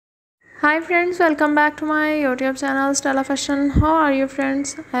Hi friends, welcome back to my YouTube channel Stella Fashion. How are you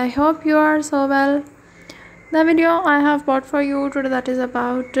friends? I hope you are so well. The video I have bought for you today that is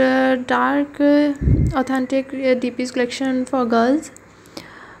about dark authentic DPs collection for girls.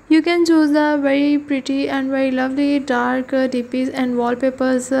 You can choose the very pretty and very lovely dark DPs and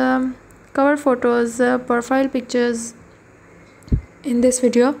wallpapers, cover photos, profile pictures in this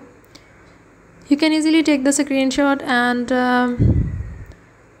video. You can easily take the screenshot and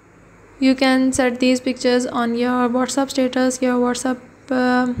you can set these pictures on your WhatsApp status, your WhatsApp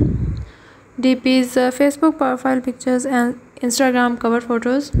DPs, Facebook profile pictures and Instagram cover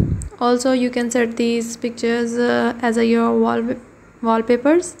photos. Also you can set these pictures as your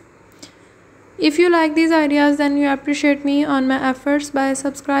wallpapers. If you like these ideas, then you appreciate me on my efforts by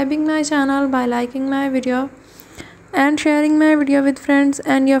subscribing my channel, by liking my video and sharing my video with friends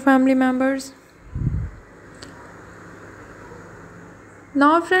and your family members.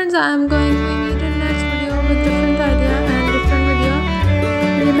 Now friends, I am going to meet in next video with the